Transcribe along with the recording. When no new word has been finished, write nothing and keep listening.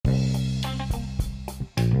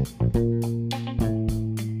Good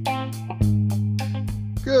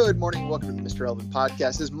morning. Welcome to the Mr. Relevant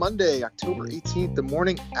Podcast. It's Monday, October 18th, the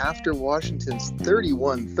morning after Washington's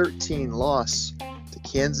 31-13 loss to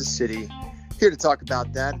Kansas City. Here to talk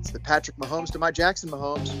about that, it's the Patrick Mahomes to my Jackson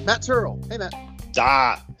Mahomes, Matt Turrell. Hey, Matt.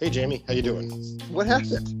 Hey, Jamie. How you doing? What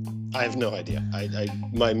happened? I have no idea.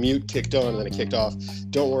 My mute kicked on and then it kicked off.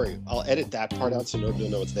 Don't worry. I'll edit that part out so nobody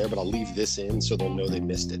will know it's there, but I'll leave this in so they'll know they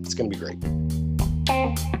missed it. It's going to be great.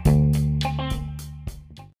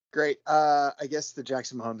 Great. I guess the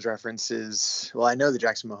Jackson Mahomes reference is, well, I know the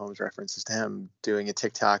Jackson Mahomes reference is to him doing a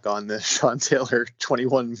TikTok on the Sean Taylor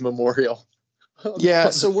 21 memorial. Yeah.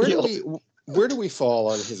 So where do we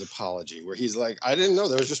fall on his apology? Where he's like, I didn't know.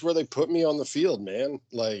 That was just where they put me on the field, man.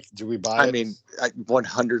 Like, do we buy it? I mean,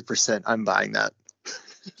 100% I'm buying that.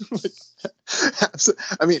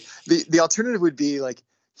 I mean, the alternative would be like,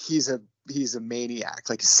 he's a maniac,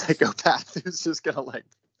 like a psychopath who's just going to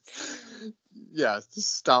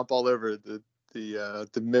just stomp all over the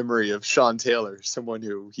memory of Sean Taylor, someone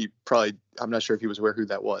who I'm not sure if he was aware who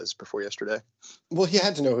that was before yesterday. Well, he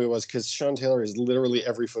had to know who he was because Sean Taylor is literally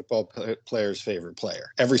every football player's favorite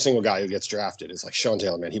player. Every single guy who gets drafted is like, Sean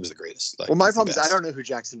Taylor, man, he was the greatest. Like, well, my problem is I don't know who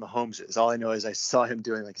Jackson Mahomes is. All I know is I saw him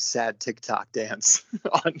doing like a sad TikTok dance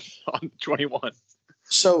on 21.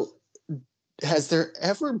 So has there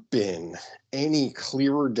ever been any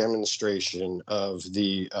clearer demonstration of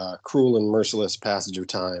the cruel and merciless passage of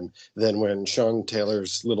time than when Sean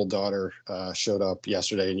Taylor's little daughter showed up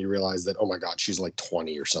yesterday and you realize that, oh my God, she's like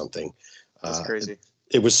 20 or something. That's crazy.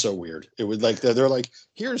 It was so weird. It was like, they're like,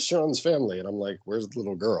 here's Sean's family. And I'm like, where's the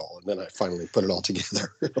little girl? And then I finally put it all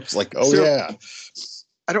together. I was like, yeah.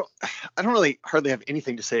 I don't really hardly have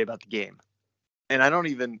anything to say about the game. And I don't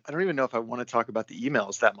even know if I want to talk about the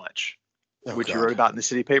emails that much. Which you wrote about in the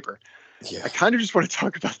city paper. Yeah. I kind of just want to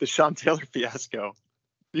talk about the Sean Taylor fiasco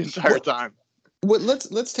the entire time. Well,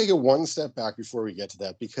 let's take it one step back before we get to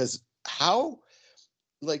that, because I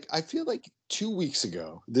feel like 2 weeks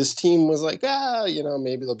ago, this team was like,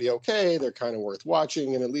 maybe they'll be okay. They're kind of worth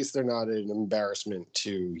watching. And at least they're not an embarrassment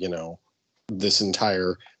to, this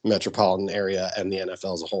entire metropolitan area and the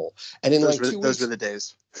NFL as a whole. And in those were the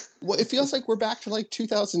days. Well, it feels like we're back to like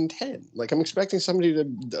 2010. Like I'm expecting somebody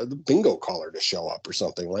the bingo caller to show up or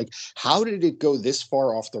something. Like, how did it go this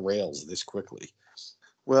far off the rails this quickly?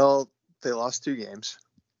 Well, they lost 2 games.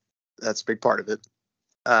 That's a big part of it.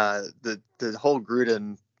 The whole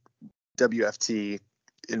Gruden WFT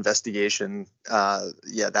investigation.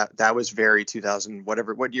 That was very 2000.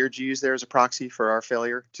 What year did you use there as a proxy for our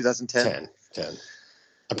failure? 2010. 10.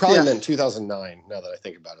 I probably meant 2009. Now that I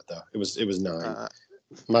think about it, though, it was 9.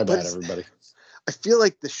 My bad, everybody. I feel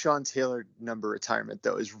like the Sean Taylor number retirement,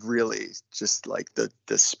 though, is really just like the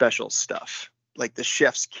special stuff, like the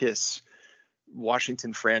chef's kiss,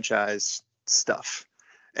 Washington franchise stuff.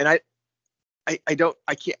 And I don't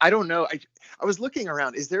know. I was looking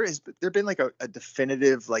around. Has there been like a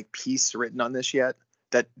definitive like piece written on this yet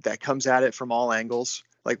that comes at it from all angles?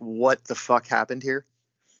 Like, what the fuck happened here?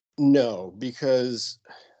 No, because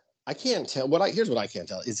I can't tell. Here's what I can't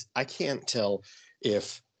tell is I can't tell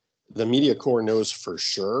if the media corps knows for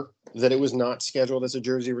sure that it was not scheduled as a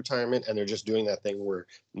jersey retirement, and they're just doing that thing where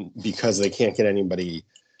because they can't get anybody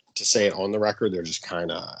to say it on the record, they're just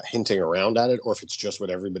kind of hinting around at it, or if it's just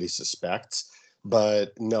what everybody suspects.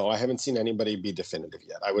 But no, I haven't seen anybody be definitive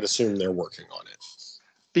yet. I would assume they're working on it.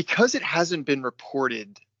 Because it hasn't been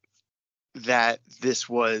reported that this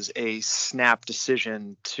was a snap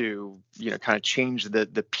decision to, kind of change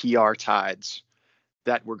the PR tides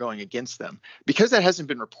that were going against them. Because that hasn't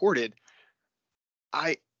been reported,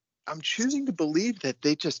 I'm choosing to believe that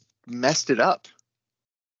they just messed it up.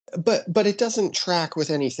 But it doesn't track with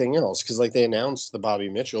anything else, because like they announced the Bobby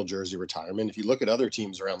Mitchell jersey retirement. If you look at other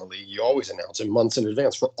teams around the league, you always announce it months in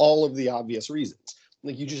advance for all of the obvious reasons.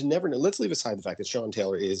 Like, you just never know. Let's leave aside the fact that Sean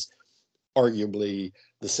Taylor is arguably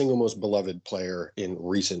the single most beloved player in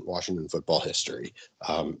recent Washington football history.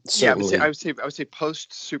 I would say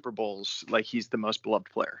post Super Bowls, like, he's the most beloved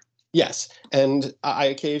player. Yes, and I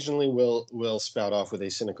occasionally will spout off with a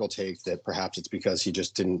cynical take that perhaps it's because he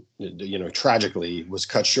just didn't, tragically was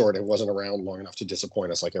cut short and wasn't around long enough to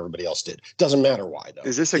disappoint us like everybody else did. Doesn't matter why, though.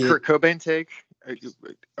 Is this a Kurt Cobain take?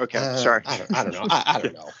 Okay, sorry. I don't know. I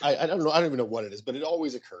don't know. I don't know. I don't even know what it is, but it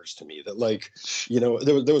always occurs to me that, like,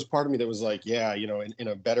 there was part of me that was like, yeah, in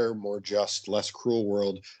a better, more just, less cruel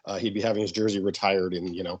world, he'd be having his jersey retired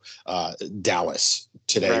in, Dallas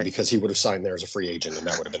today, because he would have signed there as a free agent, and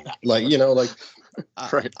that would have been that. Like,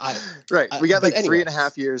 right. We got like anyway,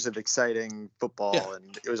 3.5 years of exciting football,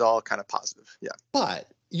 and it was all kind of positive. Yeah.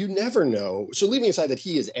 But you never know. So leaving aside that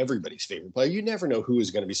he is everybody's favorite player, you never know who is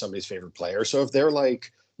going to be somebody's favorite player. So if they're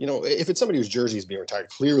like, if it's somebody whose jersey is being retired,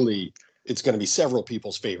 clearly it's going to be several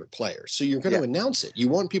people's favorite players. So you're going to announce it. You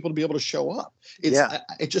want people to be able to show up.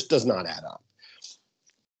 It just does not add up.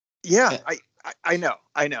 Yeah, I know.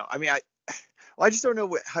 I mean, I just don't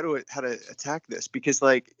know how to attack this, because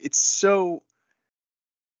like it's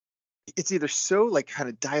either so like kind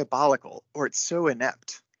of diabolical or it's so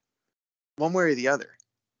inept, one way or the other.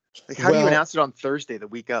 Like, how do you announce it on Thursday the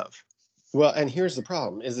week of? Well, and here's the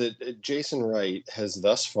problem: is that Jason Wright has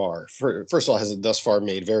thus far, first of all, has thus far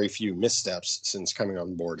made very few missteps since coming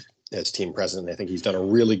on board as team president. I think he's done a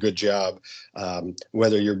really good job.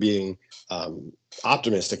 Whether you're being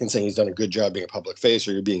optimistic and saying he's done a good job being a public face,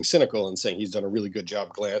 or you're being cynical and saying he's done a really good job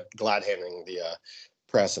glad handing the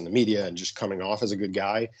press and the media and just coming off as a good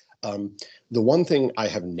guy. The one thing I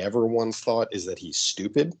have never once thought is that he's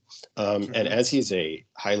stupid. And as he's a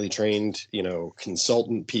highly trained,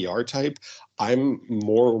 consultant PR type, I'm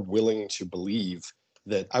more willing to believe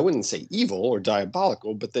that, I wouldn't say evil or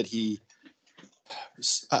diabolical, but that he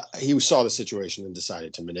saw the situation and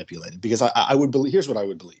decided to manipulate it. Because I would believe, here's what I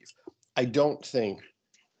would believe. I don't think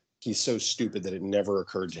he's so stupid that it never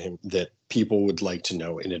occurred to him that people would like to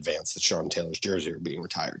know in advance that Sean Taylor's jersey are being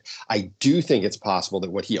retired. I do think it's possible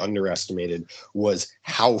that what he underestimated was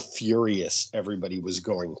how furious everybody was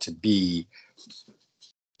going to be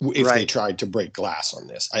if they tried to break glass on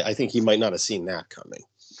this. I think he might not have seen that coming.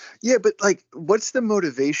 Yeah, but like, what's the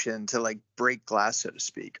motivation to like break glass, so to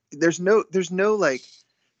speak? There's no like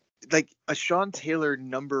a Sean Taylor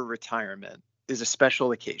number retirement is a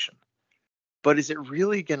special occasion. But is it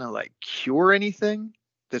really going to like cure anything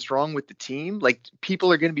that's wrong with the team? Like,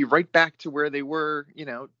 people are going to be right back to where they were,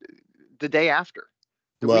 the day after,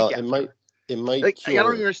 the week after. It might. Like, I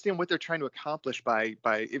don't even understand what they're trying to accomplish by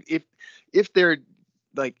if they're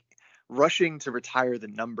like rushing to retire the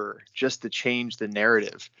number just to change the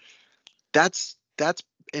narrative. That's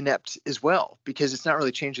inept as well, because it's not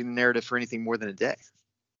really changing the narrative for anything more than a day.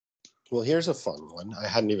 Well, here's a fun one. I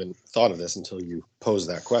hadn't even thought of this until you posed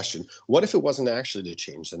that question. What if it wasn't actually to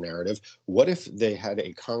change the narrative? What if they had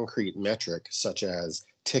a concrete metric, such as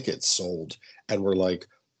tickets sold, and we're like,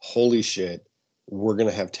 holy shit, we're going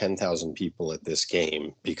to have 10,000 people at this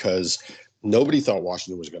game because nobody thought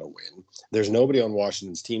Washington was going to win. There's nobody on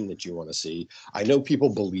Washington's team that you want to see. I know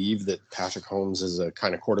people believe that Patrick Mahomes is a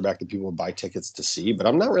kind of quarterback that people would buy tickets to see, but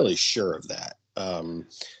I'm not really sure of that. I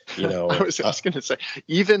was going to say,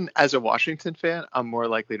 even as a Washington fan, I'm more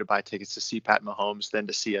likely to buy tickets to see Pat Mahomes than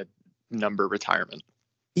to see a number retirement.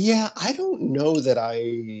 Yeah, I don't know that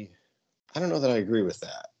I agree with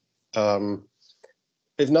that.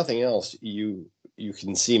 If nothing else, you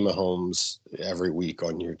can see Mahomes every week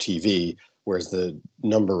on your TV, whereas the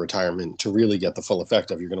number retirement, to really get the full effect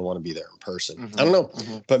of, you're going to want to be there in person. Mm-hmm. I don't know,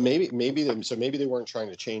 but maybe they weren't trying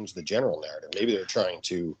to change the general narrative. Maybe they're trying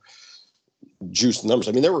to juice the numbers.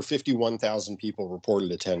 I mean, there were 51,000 people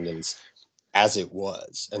reported attendance as it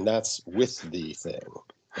was, and that's with the thing.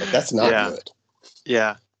 Like, that's not good.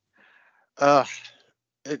 Yeah. I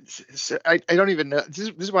don't even know. This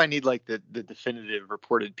is why I need like the definitive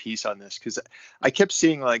reported piece on this, because I kept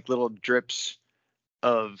seeing like little drips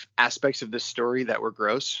of aspects of this story that were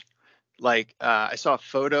gross. Like, I saw a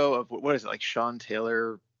photo of what is it, like Sean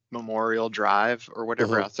Taylor Memorial Drive or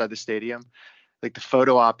whatever outside the stadium. Like, the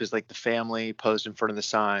photo op is like the family posed in front of the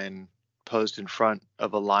sign, posed in front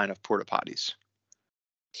of a line of porta potties.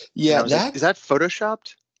 Yeah, is that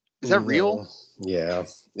photoshopped? Is that real? Yeah,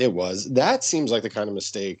 it was. That seems like the kind of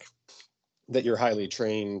mistake that your highly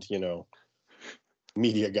trained,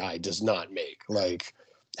 media guy does not make. Like,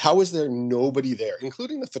 how is there nobody there,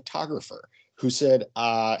 including the photographer, who said,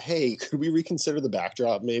 hey, could we reconsider the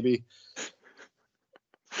backdrop maybe?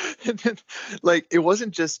 And then, like, it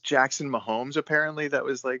wasn't just Jackson Mahomes, apparently, that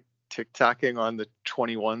was like TikToking on the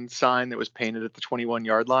 21 sign that was painted at the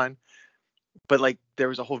 21-yard line. But like, there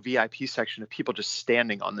was a whole VIP section of people just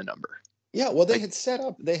standing on the number. Yeah, well, they had set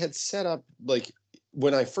up like,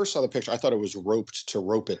 when I first saw the picture, I thought it was roped to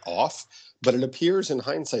rope it off, but it appears in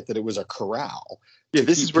hindsight that it was a corral. Yeah,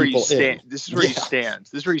 this is where you stand. This is where you stand.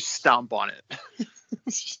 This is where you stomp on it.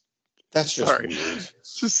 That's just weird.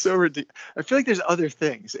 It's just so ridiculous. I feel like there's other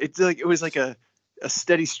things. It's like it was like a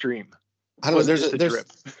steady stream. I don't know.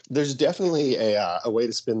 There's definitely a way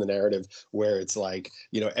to spin the narrative where it's like,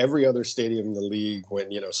 every other stadium in the league,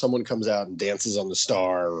 when, someone comes out and dances on the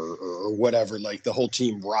star or whatever, like the whole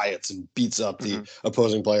team riots and beats up the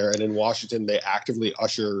opposing player. And in Washington, they actively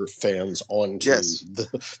usher fans onto the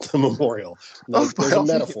memorial. Like, there's a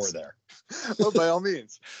metaphor there. Oh, by all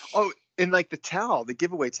means. Oh, and like the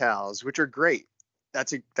giveaway towels, which are great.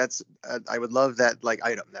 I would love that like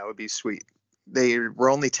item. That would be sweet. They were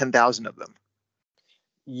only 10,000 of them.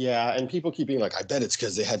 Yeah, and people keep being like, I bet it's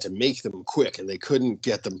because they had to make them quick and they couldn't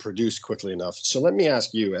get them produced quickly enough. So let me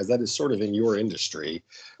ask you, as that is sort of in your industry,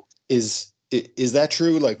 is that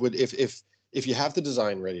true? Like, would if you have the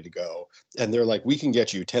design ready to go and they're like, we can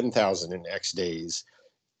get you 10,000 in X days,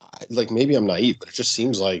 like maybe I'm naive, but it just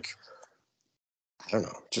seems like, I don't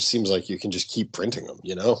know, it just seems like you can just keep printing them,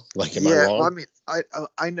 you know? Like, am I Yeah, well, I wrong? mean,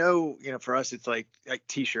 I know, for us it's like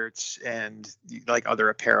t-shirts and like other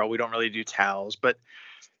apparel. We don't really do towels, but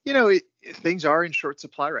things are in short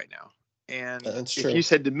supply right now. And That's if you true.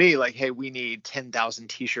 said to me like, "Hey, we need 10,000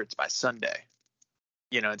 t-shirts by Sunday,"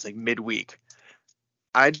 it's like midweek,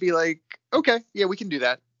 I'd be like, "Okay, yeah, we can do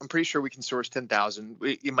that. I'm pretty sure we can source 10,000.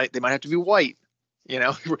 They might have to be white, you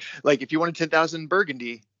know, like if you wanted 10,000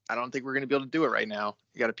 burgundy, I don't think we're going to be able to do it right now.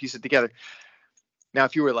 You got to piece it together. Now,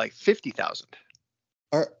 if you were like 50,000,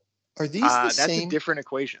 Are are these the that's a same? different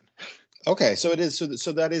equation. Okay, so it is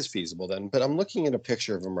so that is feasible then. But I'm looking at a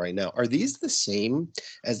picture of them right now. Are these the same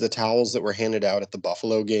as the towels that were handed out at the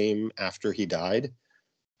Buffalo game after he died?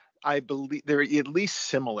 I believe they're at least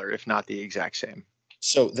similar, if not the exact same.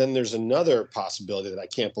 So then there's another possibility that I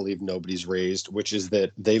can't believe nobody's raised, which is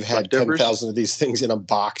that they've had Leftovers. 10,000 of these things in a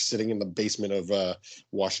box sitting in the basement of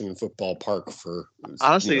Washington Football Park for, you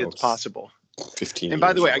Honestly, know, it's possible. 15 And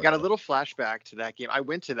by the years way, or I got a whatever. little flashback to that game. I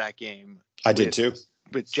went to that game I did with too.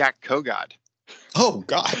 Jack Kogod. Oh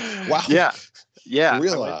God. Wow. Yeah, yeah. I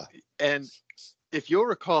Real went, and if you'll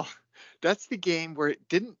recall, that's the game where it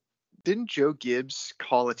didn't Joe Gibbs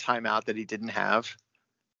call a timeout that he didn't have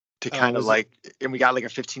to kind of was it? like, and we got like a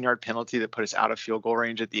 15-yard penalty that put us out of field goal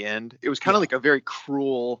range at the end. It was kind of Yeah. like a very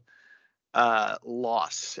cruel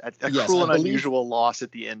loss, a Yes, cruel and unusual loss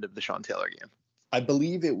at the end of the Sean Taylor game. I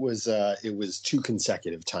believe it was two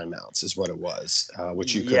consecutive timeouts is what it was,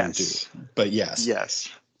 which you couldn't do. Yes. But yes, Yes.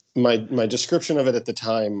 my description of it at the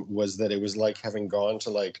time was that it was like having gone to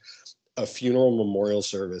like a funeral memorial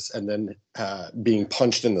service and then being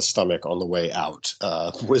punched in the stomach on the way out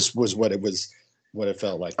was what it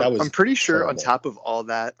felt like. That I'm was pretty sure on terrible. top of all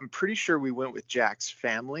that, I'm pretty sure we went with Jack's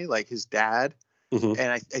family, like his dad. Hmm.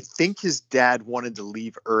 And I think his dad wanted to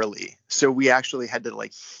leave early. So we actually had to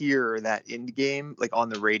like hear that end game like on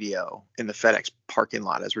the radio in the FedEx parking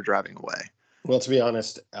lot as we're driving away, Well, to be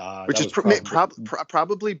honest, which that is was probably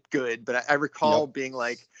probably good. But I recall yep. being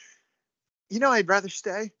like, I'd rather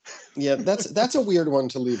stay. Yeah, that's a weird one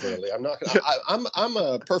to leave early. I'm not. I'm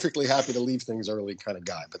a perfectly happy to leave things early kind of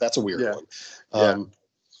guy, but that's a weird Yeah. one. Yeah.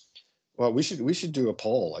 Well, we should do a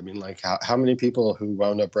poll. I mean, like how many people who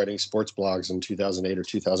wound up writing sports blogs in 2008 or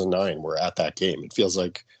 2009 were at that game? It feels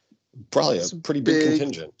like probably a It's a pretty big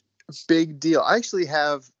contingent. big deal. I actually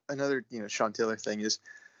have another, Sean Taylor thing is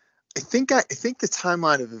I think the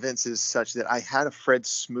timeline of events is such that I had a Fred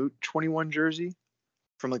Smoot 21 jersey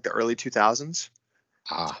from like the early 2000s.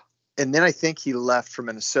 Ah, And then I think he left for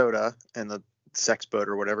Minnesota and the sex boat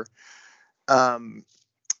or whatever.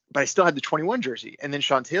 But I still had the 21 jersey. And then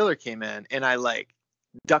Sean Taylor came in and I like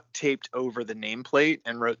duct taped over the nameplate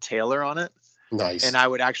and wrote Taylor on it. And nice. I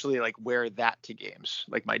would actually like wear that to games,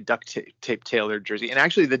 like my duct tape Taylor jersey. And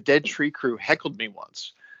actually the Dead Tree Crew heckled me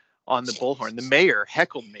once on the bullhorn. The mayor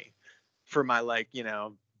heckled me for my like,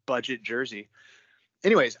 budget jersey.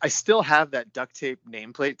 Anyways, I still have that duct tape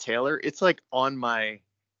nameplate Taylor. It's like on my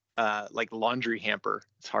like laundry hamper.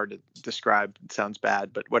 It's hard to describe. It sounds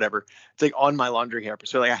bad, but whatever. It's like on my laundry hamper.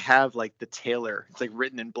 So like I have like the Taylor. It's like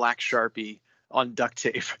written in black Sharpie on duct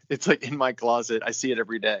tape. It's like in my closet. I see it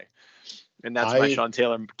every day, and that's my I Sean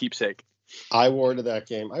Taylor keepsake. I wore to that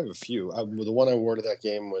game. I have a few. The one I wore to that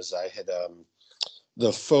game was I had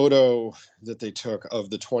the photo that they took of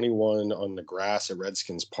the 21 on the grass at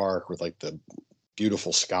Redskins Park with like the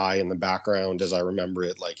beautiful sky in the background as I remember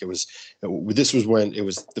it. Like this was when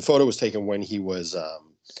the photo was taken when he was,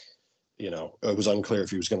 it was unclear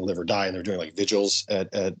if he was going to live or die. And they're doing like vigils at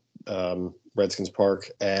Redskins Park.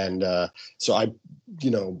 And so I,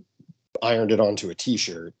 ironed it onto a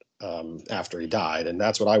t-shirt after he died. And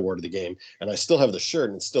that's what I wore to the game. And I still have the shirt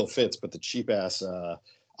and it still fits, but the cheap ass,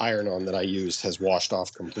 iron-on that I used has washed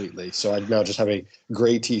off completely. So I now just have a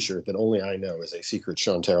gray T-shirt that only I know is a secret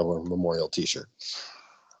Sean Taylor Memorial T-shirt.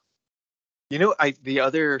 The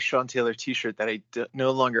other Sean Taylor T-shirt that I no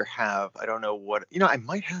longer have. I don't know what. I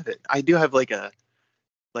might have it. I do have like a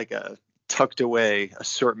tucked away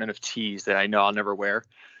assortment of tees that I know I'll never wear.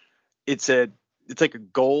 It's like a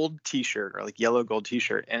gold T-shirt or like yellow gold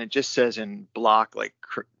T-shirt, and it just says in block like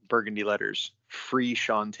burgundy letters, "Free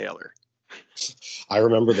Sean Taylor." I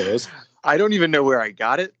remember those. I don't even know where I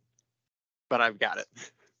got it, but I've got it.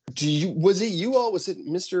 Was it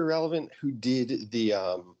Mr. Irrelevant who did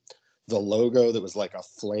the logo that was like a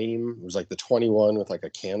flame? It was like the 21 with like a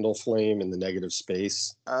candle flame in the negative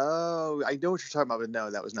space. Oh, I know what you're talking about, but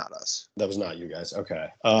no, that was not us. That was not you guys. Okay.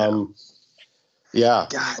 No. Yeah.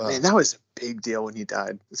 God, man, that was a big deal when he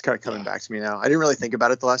died. It's kind of coming back to me now. I didn't really think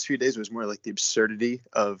about it the last few days. It was more like the absurdity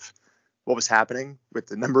of what was happening with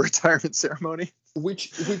the number retirement ceremony.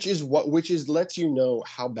 Which lets you know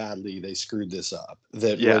how badly they screwed this up.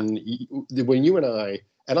 That when you and I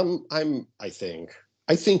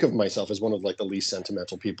think of myself as one of like the least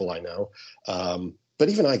sentimental people I know. But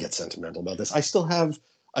even I get sentimental about this. I still have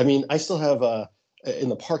in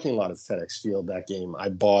the parking lot of FedEx Field that game, I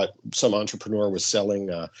bought, some entrepreneur was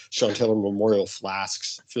selling Sean Taylor Memorial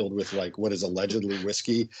flasks filled with like what is allegedly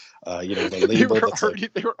whiskey. The label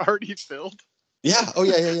they were already filled. Yeah. Oh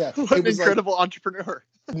yeah. What an incredible entrepreneur.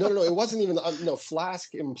 No. It wasn't even no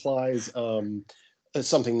flask implies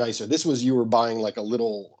something nicer. This was, you were buying like a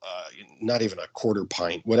little, not even a quarter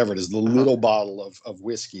pint, whatever it is, the little bottle of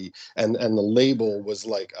whiskey, and the label was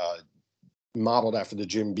like modeled after the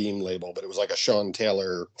Jim Beam label, but it was like a Sean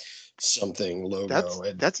Taylor something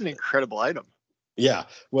logo. That's an incredible item. Yeah,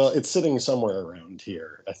 well, it's sitting somewhere around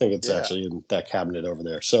here. I think it's actually in that cabinet over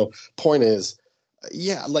there. So point is,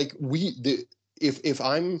 like if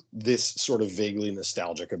I'm this sort of vaguely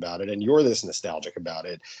nostalgic about it, and you're this nostalgic about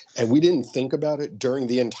it, and we didn't think about it during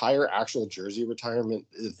the entire actual jersey retirement,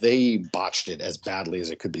 they botched it as badly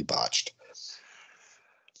as it could be botched.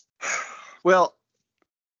 Well,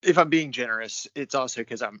 if I'm being generous, it's also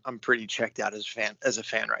because I'm pretty checked out as a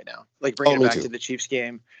fan right now. Like bringing it back to the Chiefs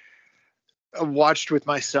game, I watched with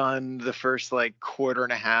my son the first like quarter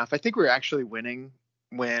and a half. I think we were actually winning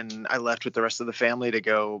when I left with the rest of the family to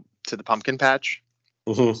go to the pumpkin patch.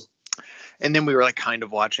 Mm-hmm. And then we were like kind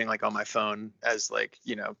of watching like on my phone as like,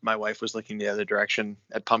 my wife was looking the other direction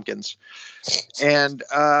at pumpkins. And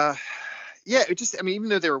it just, even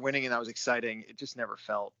though they were winning and that was exciting, it just never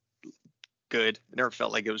felt good. It never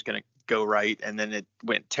felt like it was going to go right. And then it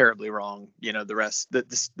went terribly wrong. The rest, the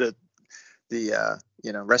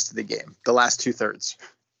rest of the game, the last 2/3.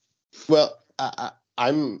 Well,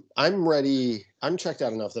 I'm ready. I'm checked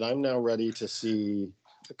out enough that I'm now ready to see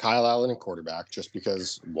Kyle Allen at quarterback, just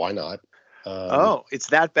because why not? It's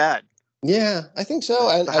that bad. Yeah, I think so.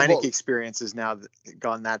 And the Heineke experience has now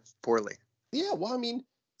gone that poorly. Yeah, well,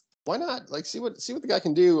 why not? Like, see what the guy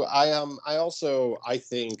can do. I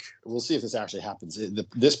think we'll see if this actually happens.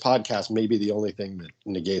 This podcast may be the only thing that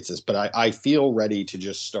negates this, but I feel ready to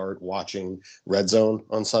just start watching Red Zone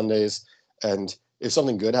on Sundays. And if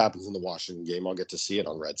something good happens in the Washington game, I'll get to see it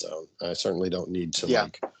on Red Zone. I certainly don't need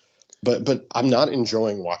to but I'm not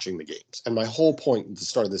enjoying watching the games. And my whole point at the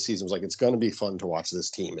start of the season was like, it's going to be fun to watch this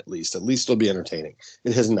team at least it'll be entertaining.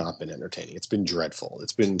 It has not been entertaining. It's been dreadful.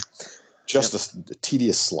 It's been just a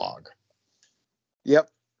tedious slog. Yep.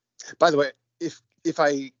 By the way, if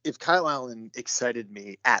Kyle Allen excited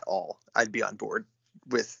me at all, I'd be on board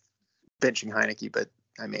with benching Heineke. But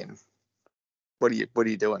what are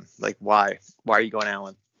you doing? Like, why are you going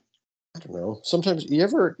Allen? I don't know. Sometimes you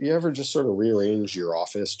ever just sort of rearrange your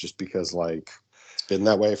office just because like it's been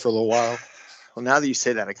that way for a little while. Well, now that you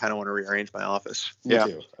say that, I kind of want to rearrange my office. Me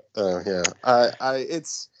too. Yeah.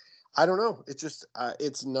 I don't know. It's just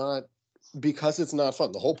it's not, because it's not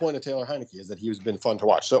fun. The whole point of Taylor Heineke is that he's been fun to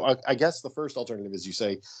watch. So I guess the first alternative is you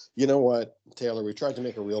say, you know what, Taylor, we tried to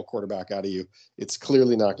make a real quarterback out of you. It's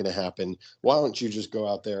clearly not going to happen. Why don't you just go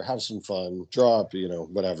out there, have some fun, draw up,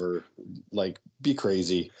 whatever, like be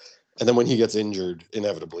crazy. And then when he gets injured,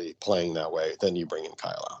 inevitably playing that way, then you bring in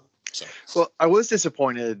Kyle Allen. So. Well, I was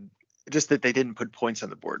disappointed just that they didn't put points on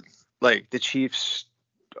the board. Like the Chiefs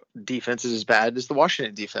defense is as bad as the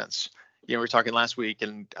Washington defense. We were talking last week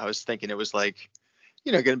and I was thinking it was like,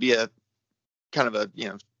 going to be a kind of a,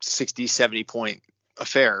 60, 70 point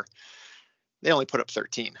affair. They only put up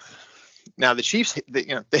 13. Now the Chiefs, they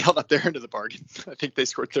held up their end of the bargain. I think they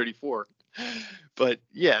scored 34. But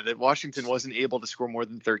that Washington wasn't able to score more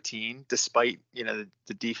than 13, despite, the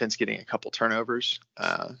defense getting a couple turnovers.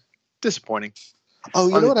 Disappointing. Oh,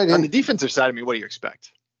 what I did on the defensive side, what do you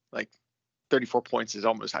expect? Like 34 points is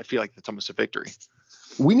I feel like that's almost a victory.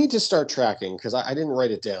 We need to start tracking, because I didn't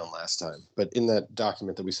write it down last time, but in that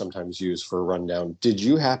document that we sometimes use for a rundown, did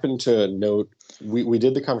you happen to note, we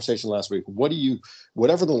did the conversation last week,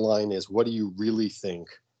 whatever the line is, what do you really think,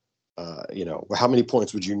 how many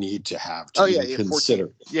points would you need to have to consider?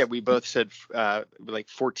 14. Yeah, we both said like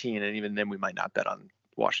 14, and even then we might not bet on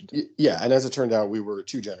Washington. Yeah, and as it turned out, we were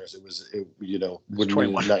too generous. It was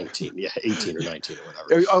 21. 19, 18 or 19 or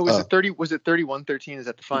whatever. Oh, was it 30? Was it 31-13? Is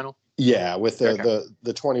that the final? Yeah, with Okay.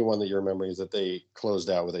 the 21 that you're remembering is that they closed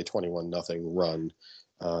out with a 21-0 run,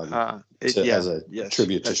 um, Yeah, as a yes,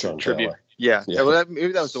 tribute to that's a Sean tribute. Taylor. Yeah, Yeah. well,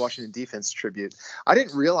 maybe that was the Washington defense tribute. I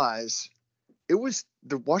didn't realize it was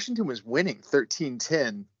the Washington was winning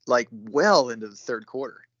 13-10 like well into the third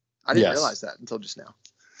quarter. I didn't Yes. realize that until just now.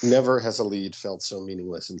 Never has a lead felt so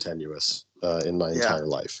meaningless and tenuous in my Yeah. entire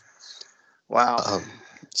life. Wow.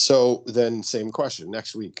 So then, same question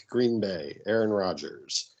next week: Green Bay, Aaron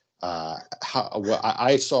Rodgers.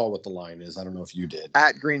 I saw what the line is. I don't know if you did.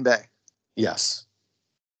 At Green Bay. Yes.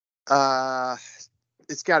 Uh,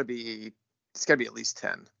 it's got to be at least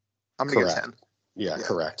 10. I'm gonna go Correct. 10. Yeah,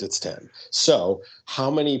 correct. It's 10. So,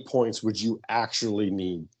 how many points would you actually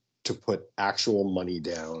need to put actual money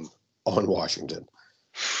down on Washington?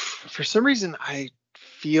 For some reason, I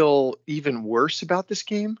feel even worse about this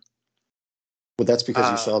game. Well, that's because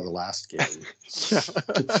you saw the last game. Yeah.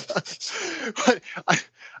 But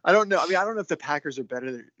I don't know. I mean, I don't know if the Packers are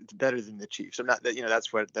better than the Chiefs. I'm not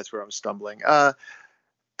that, that's where I'm stumbling.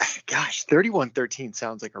 Gosh, 31-13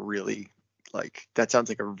 sounds like that sounds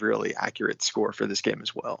like a really accurate score for this game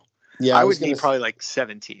as well. Yeah, I I would was going need to. probably like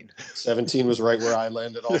 17. 17 was right where I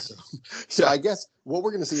landed also. So Yeah. I guess what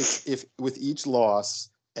we're going to see is if with each loss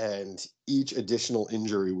and each additional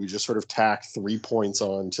injury, we just sort of tack 3 points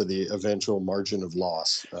on to the eventual margin of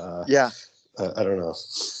loss. Yeah. I don't know.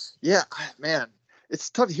 Yeah, man, it's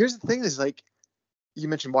tough. Here's the thing: is like you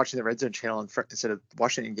mentioned watching the Red Zone channel instead of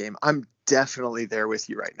watching a game. I'm definitely there with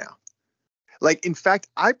you right now. Like, in fact,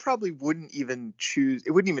 I probably wouldn't even choose.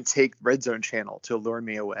 It wouldn't even take Red Zone channel to lure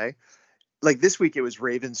me away. Like this week, it was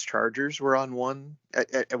Ravens Chargers were on one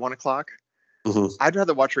at 1 o'clock. Mm-hmm. I'd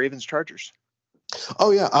rather watch Ravens Chargers.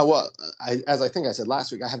 Oh yeah. As I think I said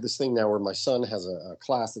last week, I have this thing now where my son has a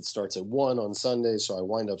class that starts at 1 on Sunday, so I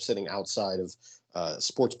wind up sitting outside of a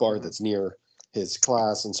sports bar that's near his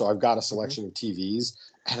class, and so I've got a selection of TVs,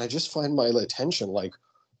 and I just find my attention like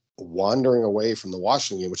wandering away from the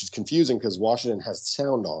Washington game, which is confusing because Washington has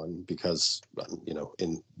sound on because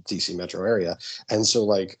in DC metro area, and so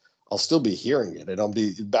like I'll still be hearing it, and I'll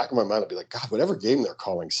be back in my mind. I'll be like, God, whatever game they're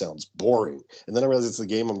calling sounds boring, and then I realize it's the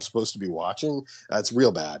game I'm supposed to be watching. It's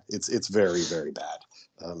real bad. It's very very bad.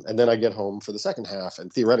 And then I get home for the second half,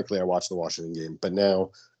 and theoretically I watch the Washington game, but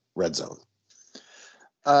now Red Zone.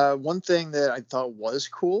 One thing that I thought was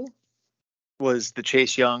cool was the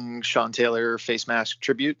Chase Young, Sean Taylor face mask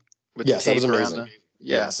tribute with the Yes, that was tape around amazing. the.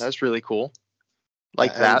 Yeah, Yes. that's really cool.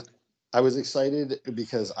 Like I that. was I was excited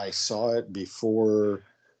because I saw it before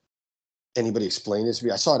anybody explained it to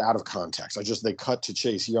me. I saw it out of context. They cut to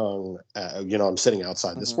Chase Young. I'm sitting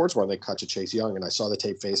outside the sports bar. And they cut to Chase Young, and I saw the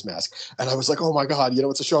tape face mask, and I was like, "Oh my God!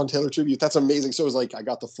 It's a Sean Taylor tribute. That's amazing!" So it was like I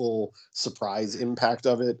got the full surprise impact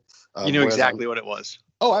of it. You knew exactly what it was.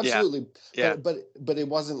 Oh, absolutely. Yeah. But it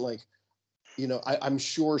wasn't like, I'm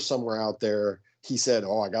sure somewhere out there he said,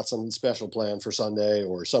 "Oh, I got something special planned for Sunday,"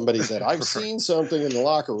 or somebody said, "I've seen something in the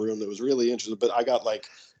locker room that was really interesting." But I got like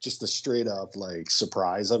just the straight up like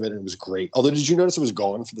surprise of it, and it was great. Although, did you notice it was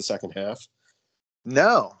gone for the second half?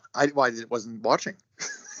 No, I wasn't watching.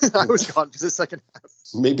 I was gone for the second half.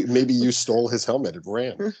 Maybe you stole his helmet and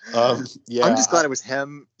ran. Yeah, I'm just glad it was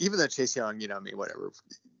him. Even though Chase Young, I mean, whatever.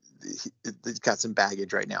 He's got some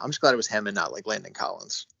baggage right now. I'm just glad it was him and not like Landon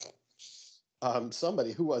Collins.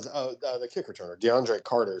 Somebody who was the kick returner, DeAndre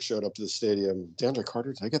Carter, showed up to the stadium. DeAndre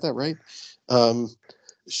Carter, did I get that right?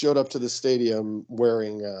 Showed up to the stadium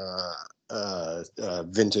wearing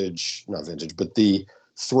vintage, not vintage, but the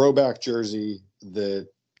throwback jersey that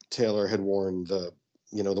Taylor had worn, the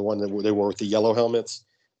one that they wore with the yellow helmets.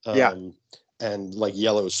 And like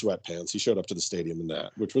yellow sweatpants. He showed up to the stadium in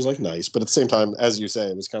that, which was like nice. But at the same time, as you say,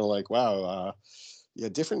 it was kind of like, wow, yeah,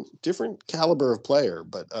 different caliber of player,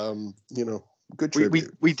 but good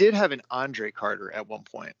tribute. We did have an Andre Carter at one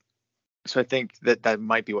point, so I think that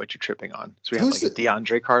might be what you're tripping on. So we have like a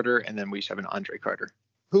DeAndre Carter, and then we used to have an Andre Carter.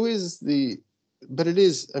 Who is the? But it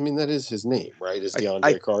is. I mean, that is his name, right? Is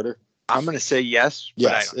DeAndre Carter? I'm gonna say yes.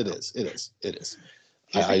 Yes, it is.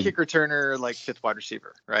 He's the kick returner, like fifth wide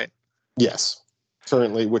receiver, right? Yes,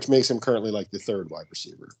 currently, which makes him currently like the third wide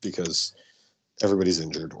receiver because everybody's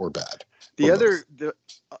injured or bad.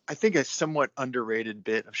 I think a somewhat underrated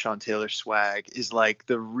bit of Sean Taylor's swag is like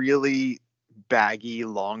the really baggy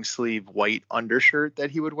long sleeve white undershirt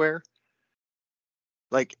that he would wear.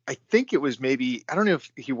 Like, I think it was maybe, I don't know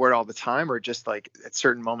if he wore it all the time or just like at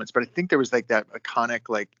certain moments, but I think there was like that iconic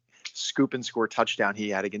like scoop and score touchdown he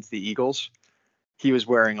had against the Eagles. He was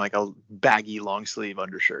wearing like a baggy long sleeve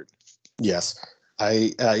undershirt. Yes.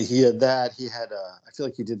 He had that. He had I feel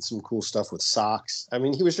like he did some cool stuff with socks. I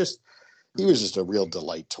mean, he was just a real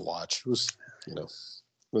delight to watch. It was,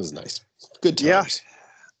 was nice. Good Yeah. times.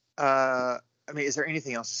 I mean, is there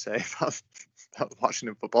anything else to say about the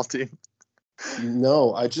Washington football team?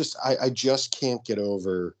 No, I just can't get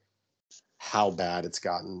over how bad it's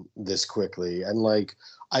gotten this quickly. And like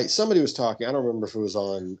somebody was talking, I don't remember if it was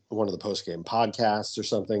on one of the post-game podcasts or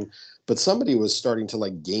something, but somebody was starting to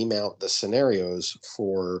like game out the scenarios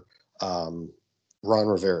for Ron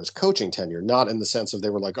Rivera's coaching tenure, not in the sense of they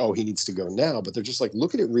were like, oh, he needs to go now, but they're just like,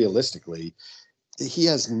 look at it realistically. He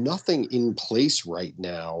has nothing in place right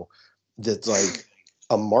now that's like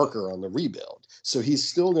a marker on the rebuild. So he's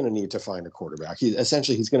still going to need to find a quarterback. He's going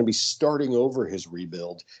to be starting over his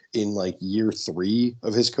rebuild in like year 3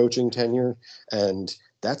 of his coaching tenure. And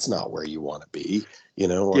that's not where you want to be,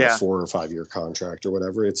 on a 4 or 5 year contract or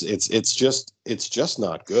whatever. It's just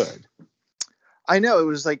not good. I know, it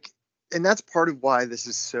was like, and that's part of why this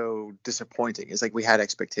is so disappointing, is like we had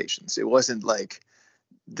expectations. It wasn't like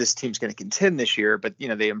this team's going to contend this year, but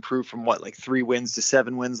they improved from like 3 wins to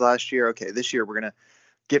 7 wins last year. Okay, this year we're going to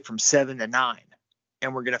get from 7 to 9,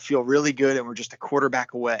 and we're going to feel really good, and we're just a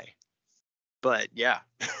quarterback away. But yeah,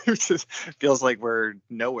 it just feels like we're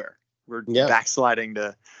nowhere. We're backsliding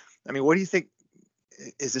to. I mean, what do you think?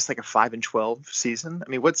 Is this like a 5-12 season? I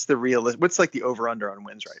mean, what's like the over under on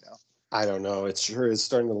wins right now? I don't know. It's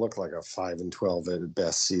starting to look like a 5-12 at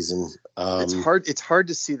best season. It's hard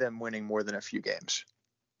to see them winning more than a few games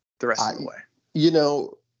the rest of the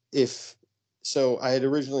way. So I had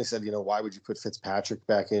originally said, why would you put Fitzpatrick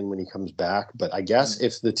back in when he comes back? But I guess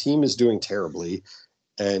if the team is doing terribly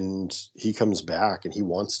and he comes back and he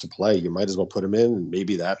wants to play, you might as well put him in, and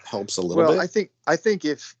maybe that helps a little bit. Well, I think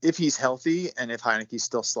if he's healthy and if Heineke's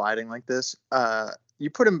still sliding like this,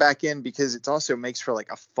 you put him back in, because it also makes for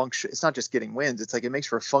like a function. It's not just getting wins. It's like it makes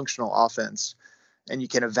for a functional offense, and you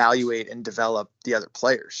can evaluate and develop the other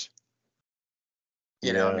players.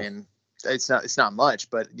 I mean, it's not much,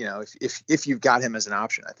 but if you've got him as an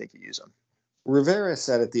option, I think you use him. Rivera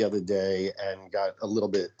said it the other day and got a little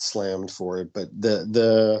bit slammed for it, but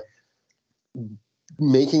the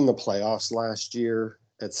making the playoffs last year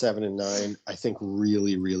at 7 and 9, I think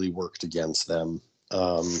really, really worked against them.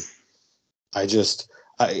 Because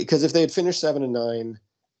if they had finished 7 and 9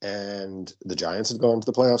 and the Giants had gone to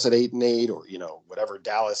the playoffs at 8 and 8, or whatever,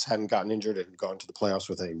 Dallas hadn't gotten injured and gone to the playoffs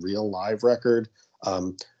with a real live record,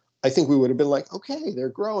 I think we would have been like, okay, they're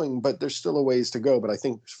growing, but there's still a ways to go. But I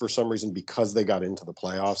think for some reason, because they got into the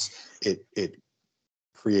playoffs, it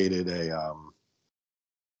created a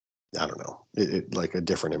I don't know, it like a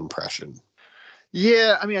different impression.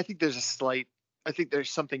 Yeah, I mean, I think there's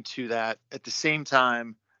something to that. At the same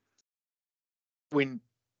time, when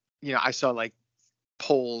I saw like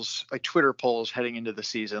polls, like Twitter polls heading into the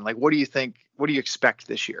season, like, what do you think? What do you expect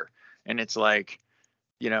this year? And it's like,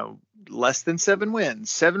 less than 7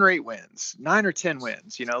 wins, 7 or 8 wins, 9 or 10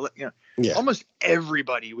 wins. Almost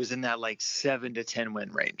everybody was in that like 7 to 10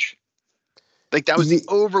 win range. Like that was the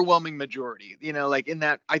overwhelming majority. Like in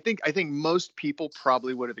that, I think most people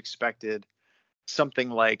probably would have expected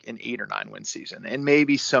something like an 8 or 9 win season, and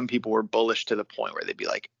maybe some people were bullish to the point where they'd be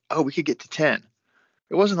like, "Oh, we could get to 10."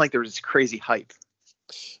 It wasn't like there was this crazy hype.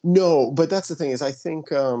 No, but that's the thing is, I think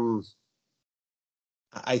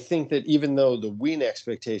that even though the win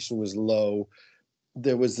expectation was low,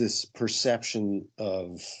 there was this perception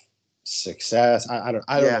of success. I don't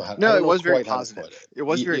know how. No, it was very positive. It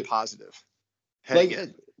was very positive. Like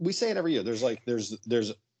we say it every year. There's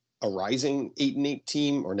a rising 8 and 8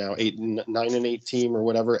 team, or now 9 and 8 team, or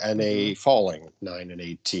whatever, and a falling 9 and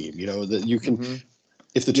 8 team. That you can.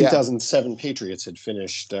 If the 2007 Patriots had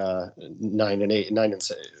finished 9 and 8, 9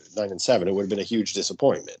 and 7, it would have been a huge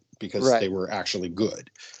disappointment, because they were actually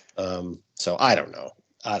good. So I don't know.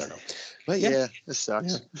 But yeah, this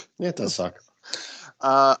sucks. Yeah, it does suck.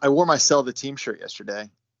 I wore my Sell the Team shirt yesterday.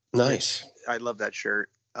 Nice. I love that shirt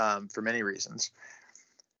for many reasons.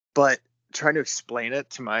 But trying to explain it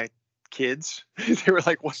to my kids, they were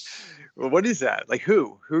like, what is that? Like,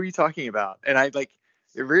 who are you talking about? And I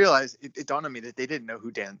realized it dawned on me that they didn't know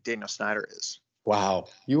who Daniel Snyder is. Wow.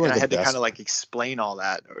 I had to kind of like explain all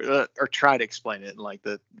that, or try to explain it in like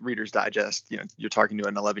the Reader's Digest. You're talking to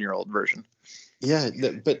an 11-year-old version. Yeah,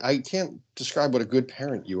 but I can't describe what a good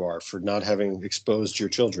parent you are for not having exposed your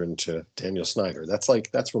children to Daniel Snyder.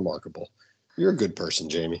 That's remarkable. You're a good person,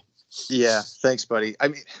 Jamie. Yeah, thanks, buddy. I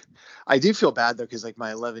mean, I do feel bad though, because like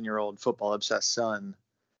my 11-year-old football obsessed son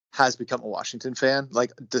has become a Washington fan.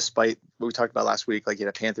 Like, despite what we talked about last week, like he had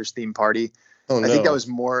a Panthers theme party. Oh, no. I think that was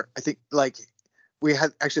more. I think like we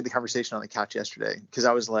had actually the conversation on the couch yesterday, because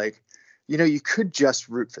I was like, you could just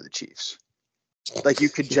root for the Chiefs. Like you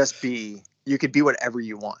could be whatever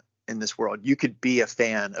you want, in this world. You could be a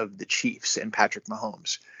fan of the Chiefs and Patrick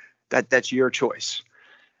Mahomes. That's your choice.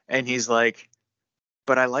 And he's like,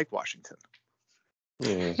 but I like Washington.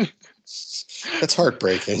 That's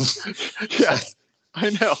heartbreaking. Yeah, I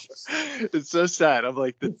know. It's so sad. I'm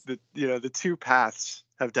like, the two paths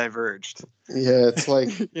have diverged. Yeah, it's like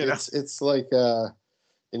know? it's like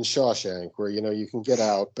in Shawshank, where you can get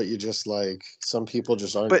out, but you just like some people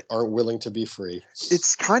just aren't willing to be free.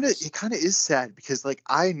 It kind of is sad because like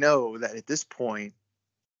I know that at this point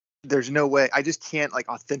there's no way I just can't like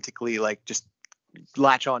authentically like just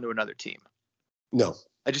latch on to another team. No,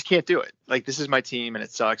 I just can't do it. Like this is my team and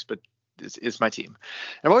it sucks, but this is my team. And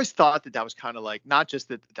I've always thought that was kind of like not just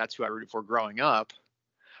that that's who I rooted for growing up,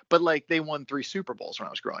 but like they won 3 Super Bowls when I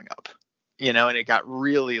was growing up, and it got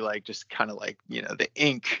really like just kind of like, the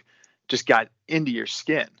ink just got into your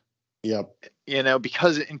skin. Yep.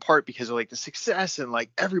 Because in part because of like the success and like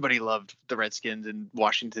everybody loved the Redskins in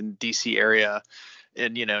Washington, D.C. area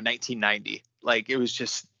in, 1990. Like it was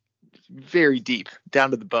just very deep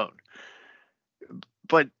down to the bone.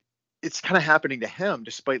 But it's kind of happening to him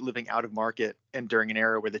despite living out of market and during an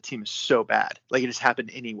era where the team is so bad. Like it just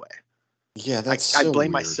happened anyway. Yeah, that's I so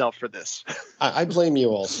blame weird. myself for this. I blame you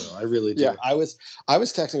also. I really do. Yeah. I was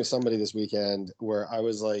texting with somebody this weekend where I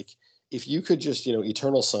was like, if you could just,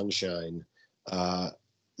 eternal sunshine, the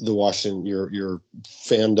Washington, your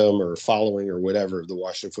fandom or following or whatever of the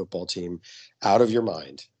Washington football team out of your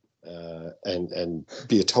mind, and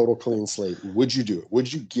be a total clean slate, would you do it?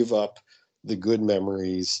 Would you give up the good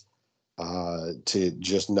memories to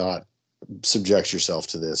just not subject yourself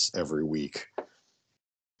to this every week?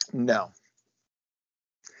 No,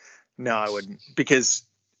 I wouldn't, because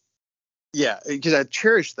I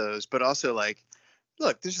cherish those, but also like,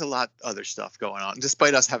 look, there's a lot other stuff going on.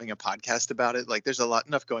 Despite us having a podcast about it, like there's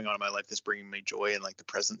enough going on in my life that's bringing me joy in like the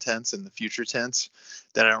present tense and the future tense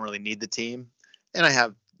that I don't really need the team. And I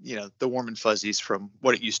have, the warm and fuzzies from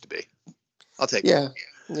what it used to be. I'll take it.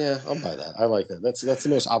 Yeah, I'll buy that. I like that. That's the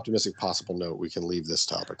most optimistic possible note we can leave this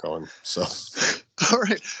topic on. So, all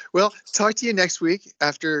right. Well, talk to you next week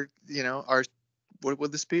after, our, what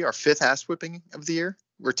would this be? Our 5th ass whipping of the year?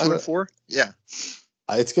 We're 2-4. Yeah.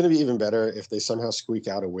 It's going to be even better if they somehow squeak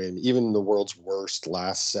out a win. Even the world's worst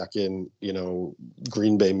last second,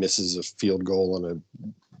 Green Bay misses a field goal on a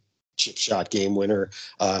chip shot game winner.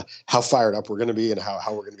 How fired up we're going to be and how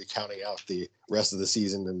we're going to be counting out the rest of the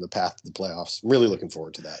season and the path to the playoffs. I'm really looking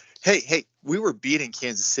forward to that. Hey, we were beating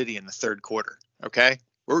Kansas City in the 3rd quarter. Okay.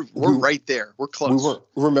 We're right there. We're close.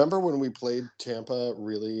 Remember when we played Tampa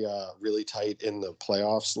really tight in the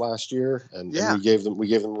playoffs last year and we gave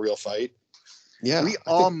them a real fight. Yeah. We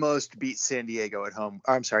almost beat San Diego at home.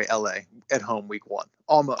 I'm sorry, LA at home week 1.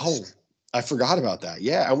 Almost. Oh, I forgot about that.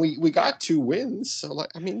 Yeah. And we got 2 wins. So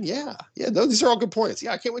these are all good points.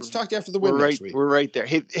 Yeah. I can't wait to talk to you after the win next week. We're right there.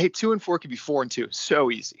 Hey, 2-4 could be 4-2. So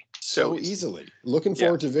easy. So easily. Looking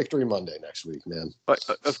forward to Victory Monday next week, man. But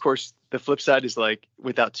of course, the flip side is like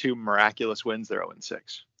without 2 miraculous wins, they're 0-6.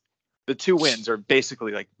 The 2 wins are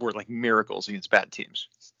basically were like miracles against bad teams.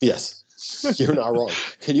 Yes, you're not wrong.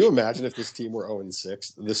 Can you imagine if this team were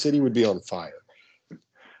 0-6? The city would be on fire.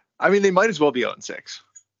 I mean, they might as well be 0-6.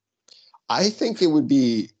 I think it would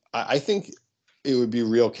be. I think it would be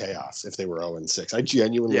real chaos if they were 0-6. I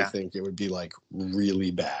genuinely think it would be like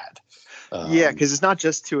really bad. Because it's not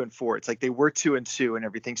just 2-4. It's like they were 2-2 and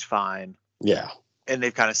everything's fine. Yeah. And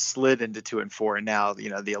they've kind of slid into 2-4, and now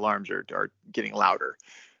the alarms are getting louder.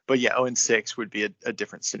 But 0-6 would be a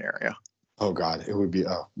different scenario. Oh God, it would be.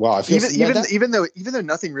 Wow. I feel even though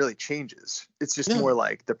nothing really changes, it's just more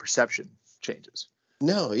like the perception changes.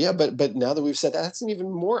 No, yeah, but now that we've said that, that's an even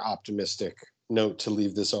more optimistic note to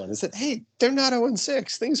leave this on. Is that hey, they're not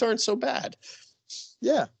 0-6. Things aren't so bad.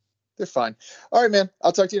 Yeah, they're fine. All right, man.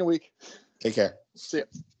 I'll talk to you in a week. Take care. See ya.